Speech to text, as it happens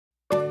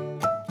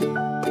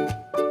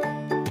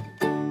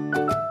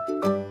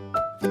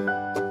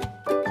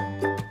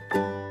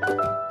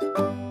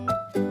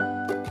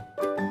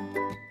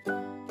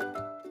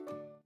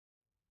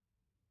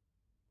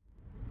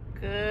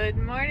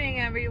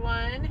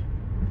everyone.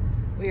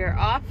 We are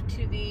off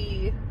to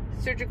the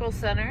surgical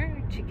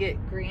center to get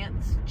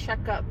Grant's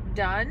checkup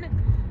done.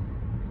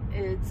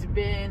 It's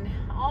been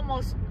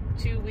almost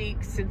 2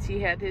 weeks since he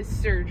had his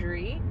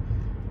surgery.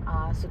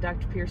 So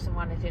Dr. Pearson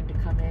wanted him to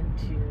come in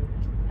to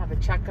have a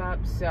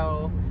checkup.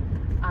 So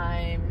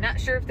I'm not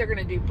sure if they're going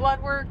to do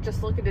blood work,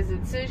 just look at his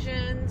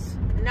incisions.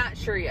 Not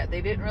sure yet.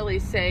 They didn't really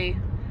say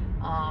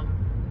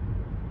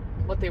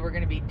what they were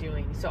going to be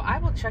doing. So I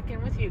will check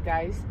in with you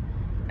guys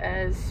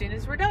as soon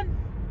as we're done.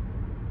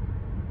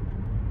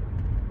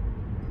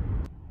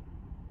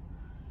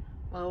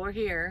 Well, we're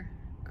here.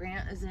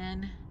 Grant is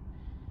in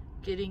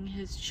getting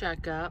his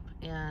checkup,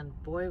 and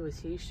boy was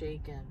he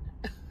shaking.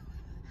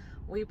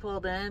 We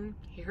pulled in,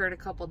 he heard a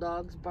couple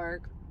dogs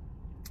bark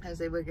as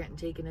they were getting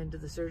taken into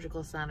the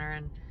surgical center,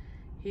 and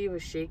he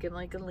was shaking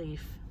like a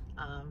leaf.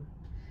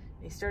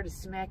 He started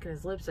smacking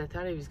his lips. I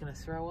thought he was gonna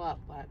throw up,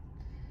 but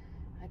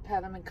I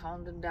pat him and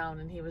calmed him down,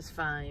 and he was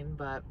fine.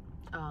 But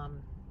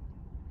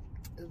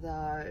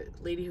the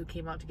lady who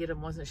came out to get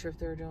him wasn't sure if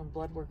they were doing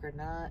blood work or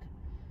not.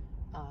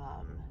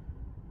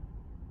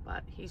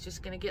 But he's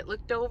just gonna get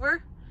looked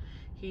over.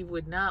 He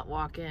would not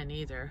walk in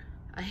either.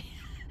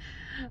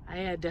 I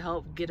had to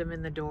help get him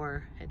in the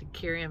door. I had to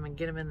carry him and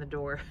get him in the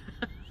door.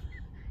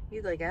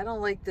 He's like, I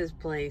don't like this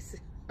place.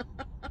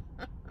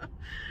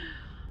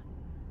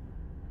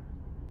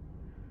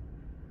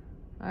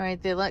 All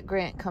right, they let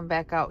Grant come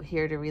back out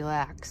here to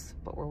relax,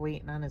 but we're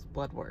waiting on his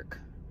blood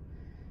work.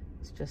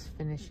 It's just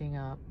finishing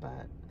up,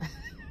 but...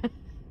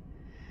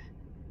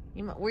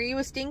 Were you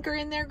a stinker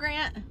in there,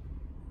 Grant?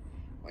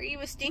 Were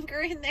you a stinker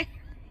in there?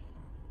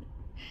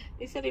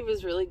 He said he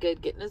was really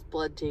good getting his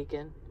blood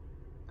taken.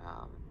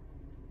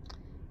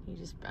 He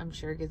just, I'm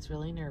sure, gets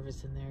really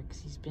nervous in there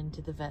because he's been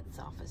to the vet's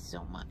office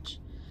so much.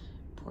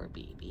 Poor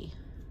baby.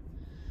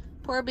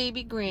 Poor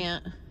baby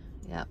Grant.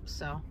 Yep,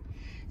 so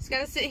he's got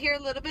to sit here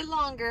a little bit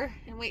longer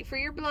and wait for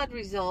your blood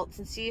results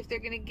and see if they're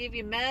going to give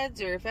you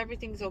meds or if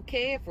everything's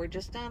okay, if we're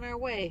just on our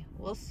way.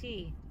 We'll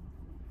see.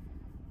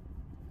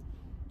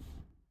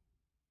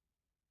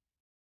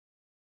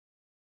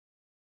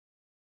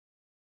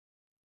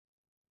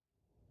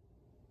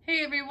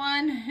 Hey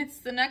everyone, it's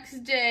the next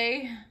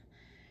day.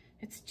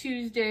 It's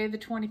Tuesday the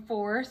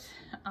 24th.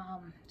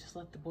 Just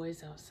let the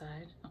boys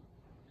outside. I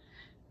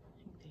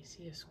think they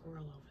see a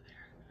squirrel over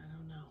there. I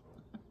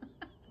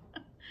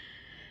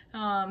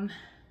don't know.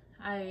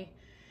 I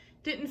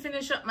didn't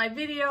finish up my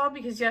video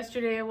because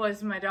yesterday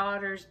was my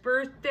daughter's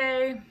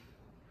birthday.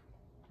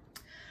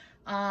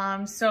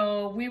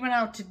 So we went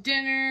out to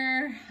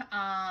dinner,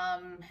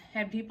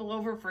 had people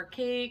over for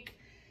cake.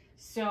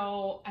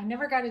 So I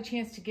never got a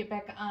chance to get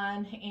back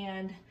on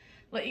and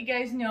let you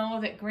guys know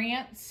that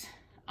Grant's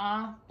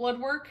blood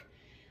work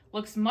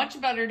looks much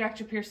better,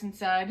 Dr. Pearson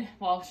said.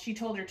 Well, she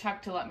told her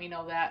tech to let me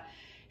know that.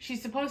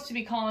 She's supposed to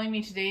be calling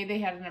me today. They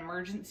had an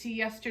emergency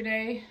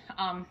yesterday.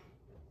 Let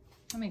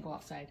me go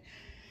outside.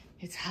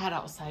 It's hot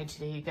outside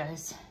today, you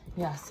guys.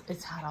 Yes,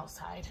 it's hot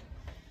outside.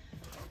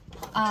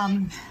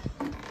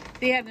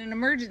 They had an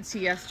emergency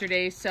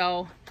yesterday,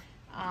 so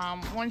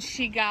once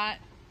she got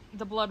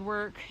the blood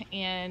work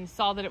and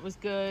saw that it was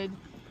good,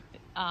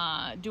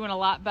 doing a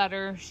lot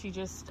better, she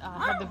just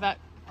had the vet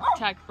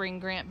tech bring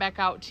Grant back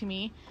out to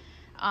me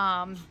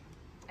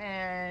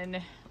and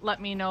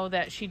let me know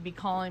that she'd be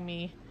calling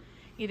me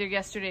either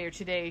yesterday or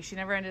today. She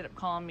never ended up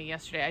calling me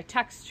yesterday. I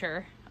texted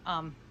her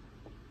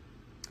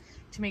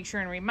to make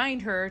sure and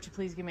remind her to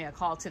please give me a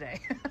call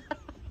today.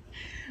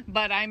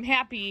 But I'm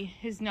happy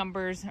his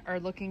numbers are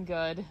looking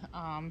good.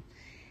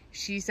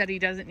 She said he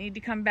doesn't need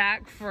to come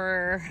back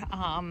for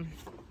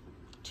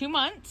 2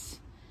 months,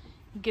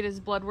 get his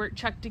blood work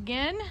checked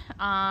again.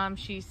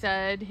 She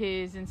said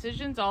his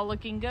incisions all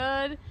looking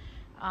good,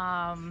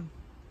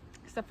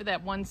 except for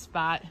that one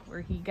spot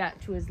where he got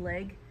to his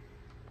leg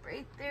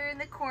right there in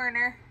the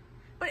corner.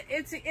 But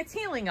it's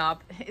healing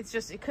up. It's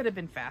just, it could have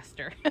been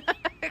faster.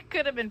 It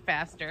could have been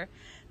faster.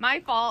 My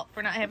fault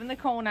for not having the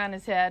cone on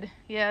his head.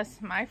 Yes,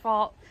 my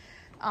fault.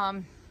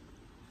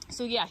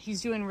 So yeah,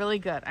 he's doing really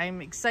good.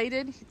 I'm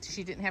excited.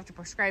 She didn't have to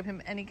prescribe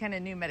him any kind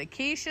of new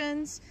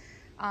medications.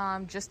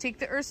 Just take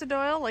the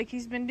Ursodoil like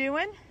he's been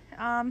doing.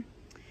 And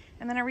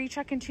then I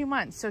recheck in 2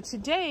 months. So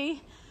today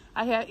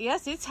I have,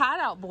 yes, it's hot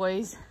out,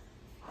 boys.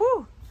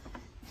 Whew,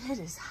 it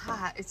is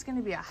hot. It's going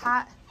to be a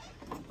hot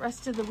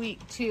rest of the week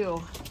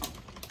too.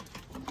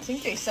 I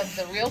think they said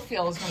the real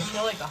feel is going to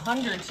feel like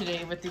 100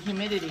 today with the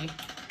humidity.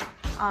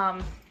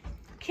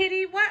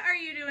 Kitty, what are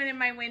you doing in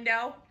my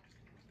window?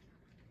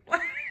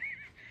 What?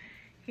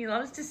 He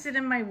loves to sit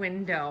in my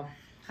window.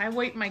 I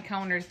wipe my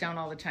counters down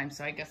all the time,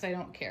 so I guess I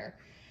don't care.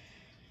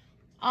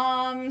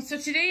 So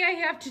today I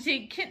have to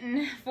take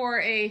Kitten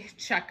for a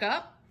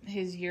checkup,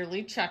 his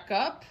yearly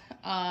checkup.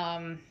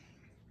 I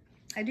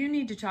do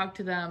need to talk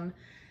to them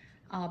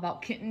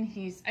about Kitten.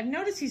 I've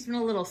noticed he's been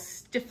a little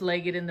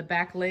stiff-legged in the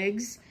back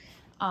legs.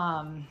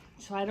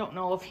 So I don't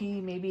know if he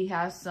maybe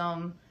has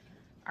some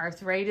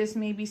arthritis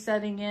maybe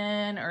setting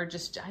in, or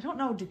just, I don't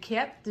know, do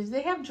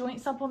they have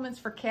joint supplements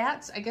for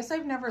cats? I guess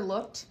I've never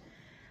looked.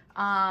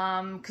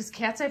 Because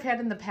cats I've had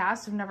in the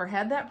past have never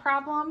had that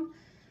problem.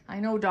 I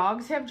know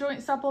dogs have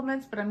joint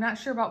supplements, but I'm not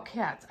sure about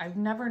cats. I've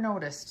never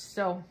noticed.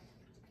 So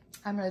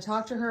I'm going to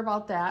talk to her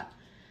about that,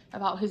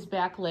 about his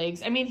back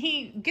legs. I mean,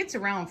 he gets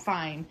around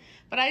fine,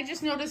 but I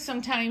just noticed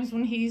sometimes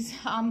when he's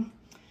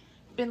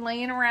been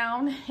laying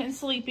around and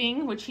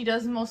sleeping, which he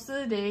does most of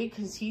the day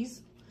because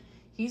he's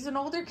an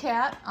older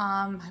cat.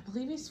 I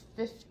believe he's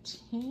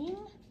 15,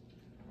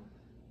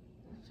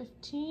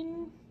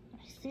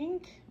 I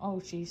think.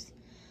 Oh, geez.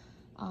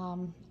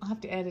 I'll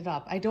have to add it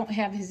up. I don't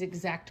have his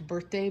exact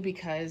birthday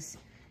because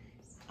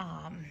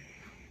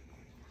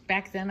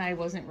back then I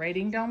wasn't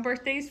writing down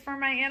birthdays for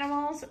my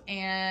animals,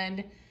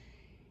 and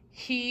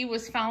he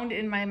was found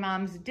in my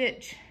mom's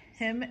ditch.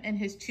 Him and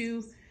his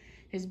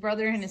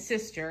brother and his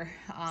sister.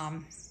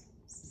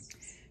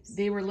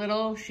 They were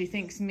little. She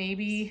thinks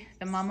maybe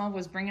the mama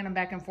was bringing them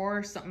back and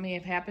forth. Something may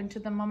have happened to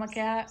the mama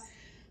cat.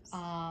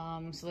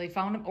 So they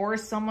found them, or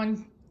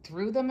someone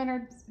threw them in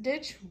her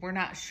ditch. We're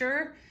not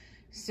sure.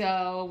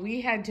 So we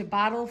had to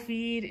bottle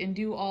feed and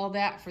do all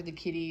that for the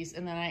kitties.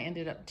 And then I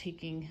ended up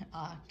taking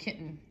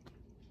Kitten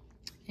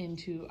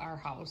into our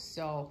house.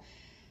 So,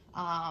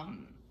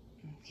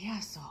 yeah,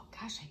 so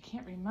gosh, I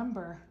can't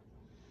remember.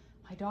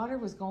 My daughter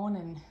was going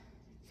in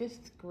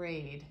 5th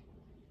grade.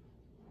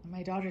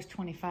 My daughter's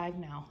 25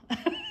 now.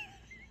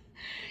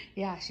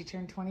 Yeah, she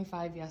turned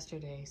 25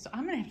 yesterday. So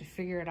I'm gonna have to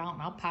figure it out,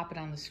 and I'll pop it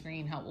on the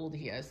screen how old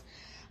he is.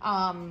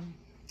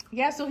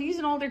 Yeah, so he's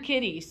an older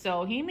kitty,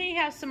 so he may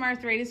have some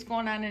arthritis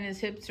going on in his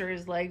hips or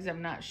his legs.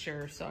 I'm not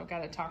sure, so I've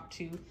got to talk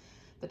to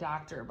the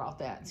doctor about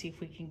that and see if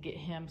we can get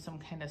him some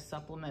kind of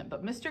supplement.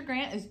 But Mr.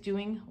 Grant is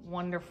doing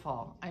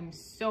wonderful. I'm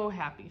so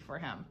happy for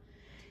him.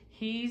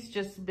 He's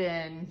just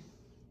been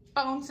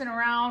bouncing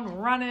around,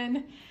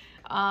 running.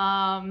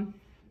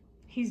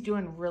 He's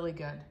doing really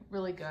good,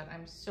 really good.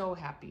 I'm so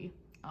happy.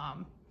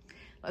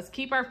 Let's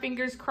keep our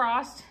fingers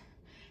crossed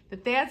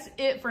that that's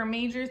it for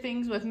major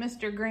things with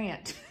Mr.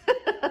 Grant.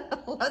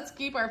 Let's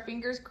keep our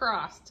fingers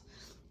crossed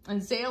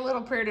and say a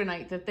little prayer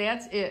tonight that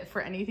that's it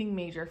for anything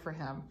major for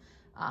him.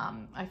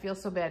 I feel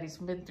so bad. He's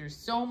been through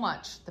so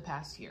much the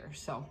past year.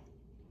 So,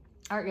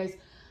 all right, guys,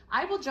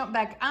 I will jump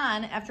back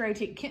on after I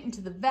take Kitten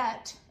to the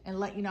vet and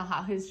let you know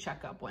how his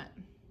checkup went.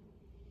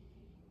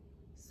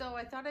 So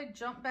I thought I'd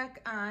jump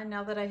back on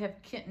now that I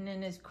have Kitten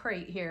in his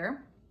crate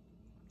here,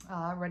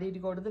 ready to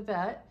go to the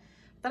vet.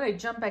 Thought I'd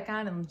jump back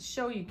on and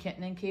show you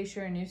Kitten in case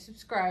you're a new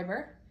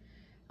subscriber.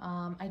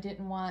 I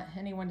didn't want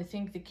anyone to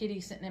think the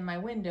kitty sitting in my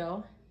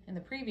window in the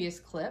previous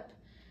clip,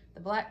 the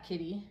black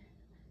kitty,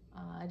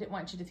 I didn't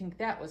want you to think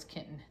that was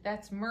Kitten.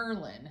 That's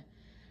Merlin.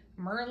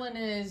 Merlin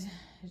is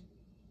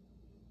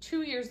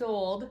 2 years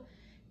old,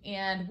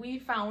 and we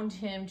found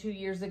him 2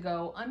 years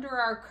ago under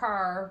our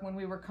car when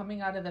we were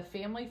coming out of the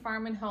Family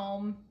Farm and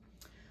Home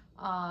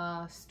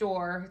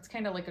store. It's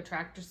kind of like a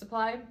Tractor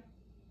Supply.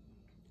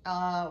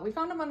 We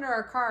found him under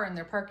our car in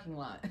their parking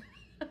lot.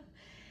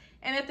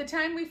 And at the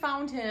time we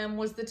found him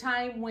was the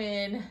time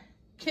when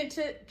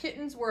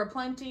kittens were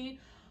aplenty.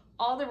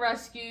 All the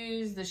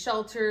rescues, the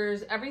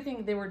shelters,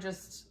 everything, they were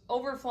just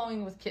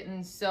overflowing with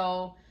kittens.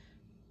 So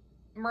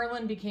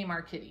Merlin became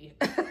our kitty.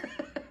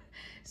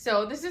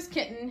 So this is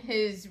Kitten.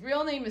 His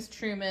real name is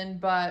Truman,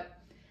 but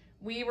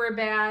we were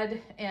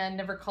bad and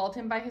never called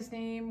him by his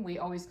name. We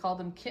always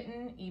called him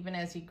Kitten, even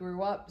as he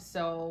grew up.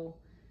 So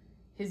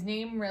his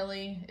name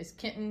really is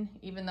Kitten,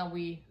 even though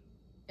we,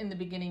 in the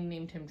beginning,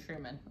 named him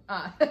Truman.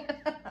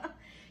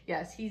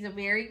 Yes, he's a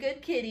very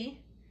good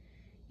kitty.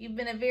 You've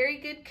been a very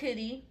good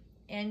kitty,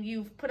 and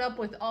you've put up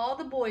with all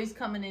the boys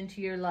coming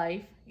into your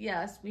life.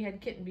 Yes, we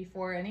had Kitten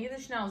before any of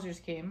the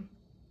Schnauzers came.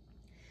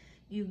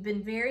 You've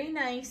been very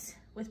nice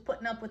with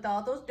putting up with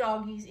all those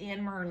doggies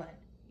and Merlin.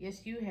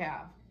 Yes, you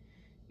have.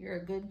 You're a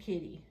good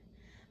kitty.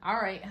 All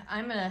right,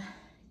 I'm gonna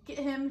get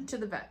him to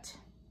the vet.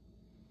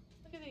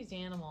 Look at these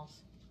animals.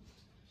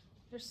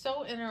 They're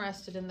so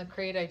interested in the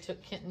crate I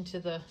took Kitten to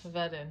the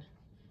vet in.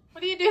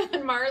 What are you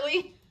doing,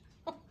 Marley?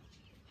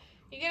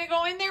 You gonna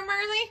go in there,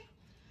 Marley?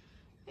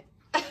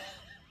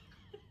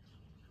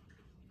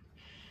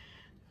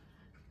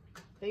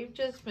 They've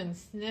just been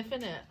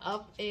sniffing it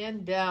up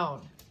and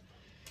down.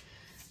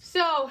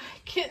 So,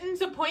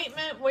 Kitten's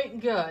appointment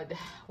went good.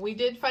 We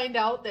did find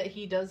out that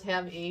he does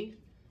have a,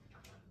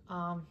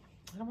 I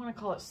don't want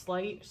to call it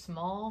slight,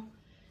 small.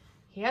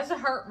 He has a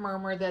heart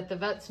murmur that the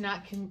vet's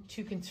not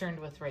too concerned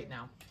with right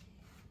now.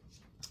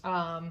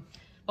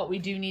 But we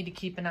do need to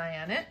keep an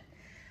eye on it.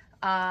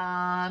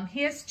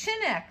 He has chin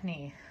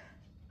acne.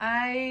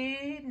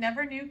 I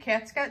never knew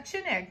cats got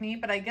chin acne,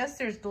 but I guess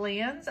there's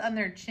glands on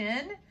their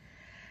chin.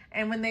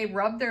 And when they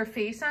rub their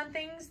face on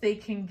things, they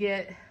can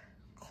get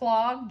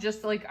clogged,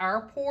 just like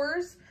our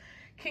pores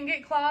can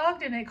get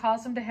clogged, and it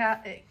causes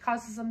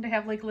them to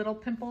have like little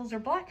pimples or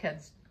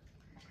blackheads.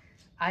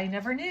 I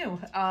never knew.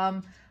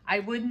 I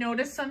would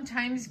notice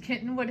sometimes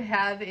Kitten would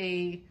have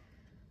a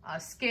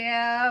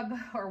scab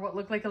or what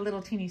looked like a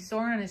little teeny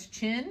sore on his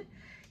chin,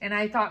 and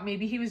I thought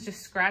maybe he was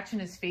just scratching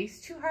his face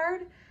too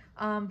hard,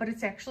 but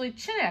it's actually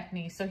chin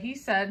acne. So he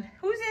said,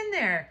 "Who's in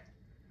there?"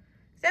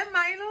 Is that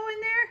Milo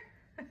in there?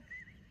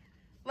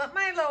 Let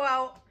Milo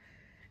out.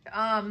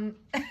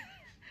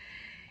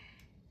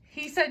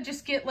 He said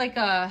just get like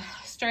a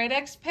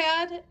Stridex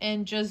pad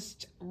and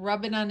just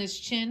rub it on his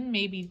chin.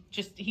 Maybe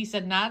just, he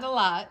said not a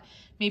lot,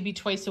 maybe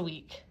twice a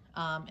week.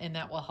 And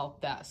that will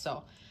help that.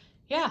 So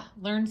yeah,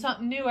 learn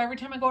something new every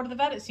time I go to the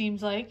vet, it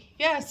seems like.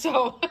 Yeah,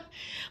 so,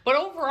 but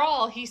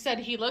overall, he said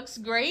he looks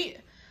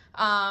great.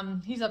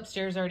 He's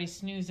upstairs already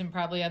snoozing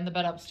probably on the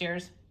bed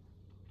upstairs.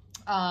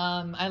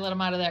 I let him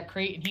out of that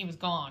crate and he was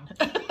gone.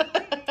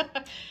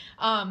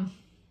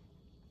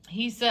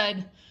 He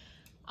said,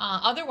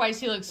 otherwise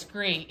he looks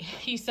great.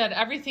 He said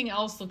everything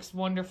else looks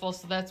wonderful,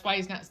 so that's why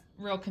he's not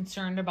real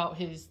concerned about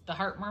the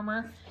heart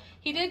murmur.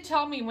 He did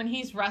tell me when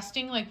he's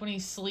resting, like when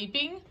he's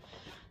sleeping,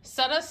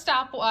 set a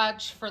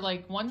stopwatch for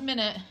like 1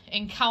 minute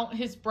and count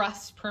his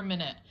breaths per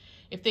minute.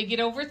 If they get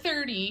over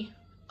 30,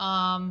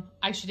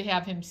 I should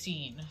have him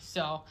seen.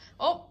 So,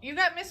 oh, you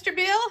got Mr.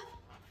 Bill?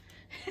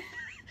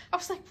 I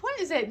was like, what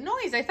is that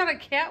noise? I thought a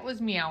cat was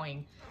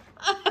meowing.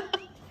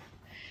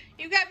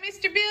 You got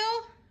Mr.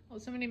 Bill? Oh,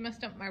 somebody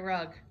messed up my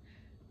rug.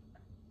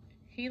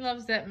 He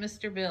loves that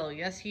Mr. Bill.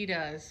 Yes, he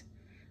does.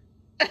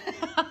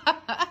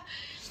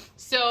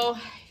 So,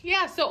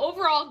 yeah, so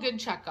overall, good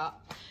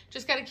checkup.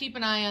 Just got to keep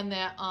an eye on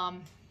that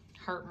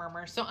heart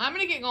murmur. So I'm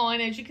going to get going.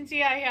 As you can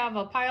see, I have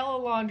a pile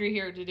of laundry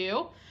here to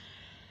do.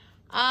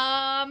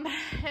 And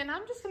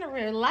I'm just going to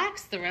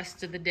relax the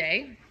rest of the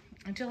day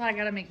until I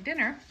got to make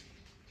dinner.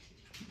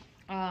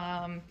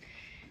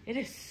 It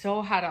is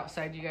so hot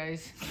outside, you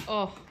guys.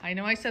 Oh, I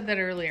know I said that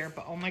earlier,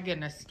 but oh my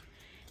goodness.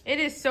 It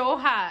is so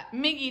hot.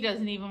 Miggy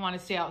doesn't even want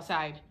to stay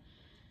outside.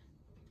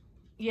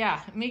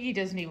 Yeah, Miggy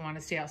doesn't even want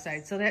to stay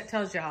outside. So that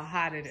tells you how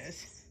hot it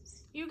is.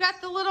 You got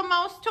the little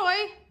mouse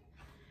toy?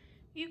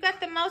 You got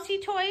the mousy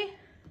toy?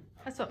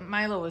 That's what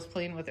Milo was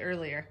playing with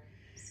earlier.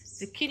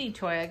 The kitty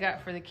toy I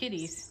got for the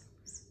kitties.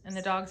 And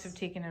the dogs have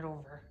taken it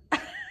over.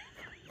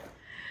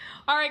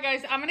 All right,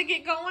 guys, I'm going to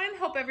get going.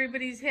 Hope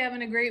everybody's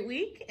having a great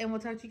week. And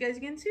we'll talk to you guys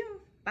again soon.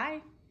 Bye.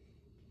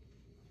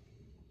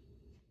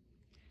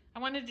 I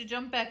wanted to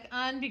jump back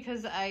on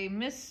because I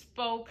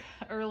misspoke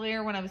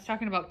earlier when I was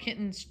talking about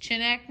Kitten's chin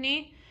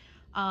acne.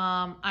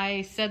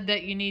 I said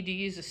that you need to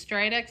use a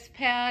Stridex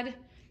pad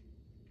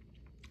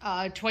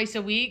twice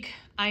a week.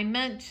 I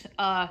meant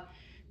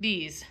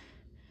these,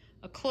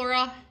 a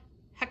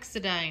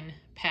chlorhexidine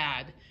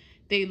pad.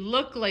 They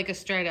look like a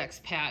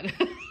Stridex pad.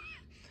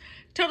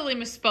 Totally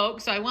misspoke,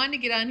 so I wanted to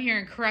get on here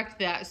and correct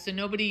that so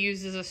nobody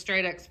uses a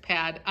Stridex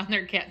pad on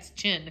their cat's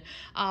chin.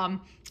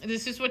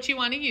 This is what you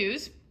want to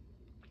use.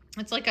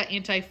 It's like an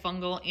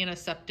antifungal,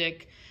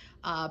 antiseptic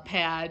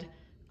pad,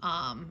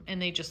 and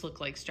they just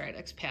look like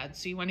Stridex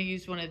pads. So you want to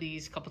use one of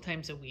these a couple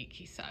times a week,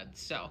 he said.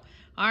 So,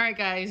 all right,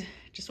 guys,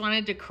 just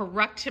wanted to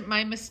correct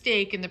my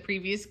mistake in the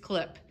previous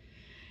clip.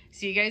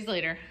 See you guys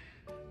later.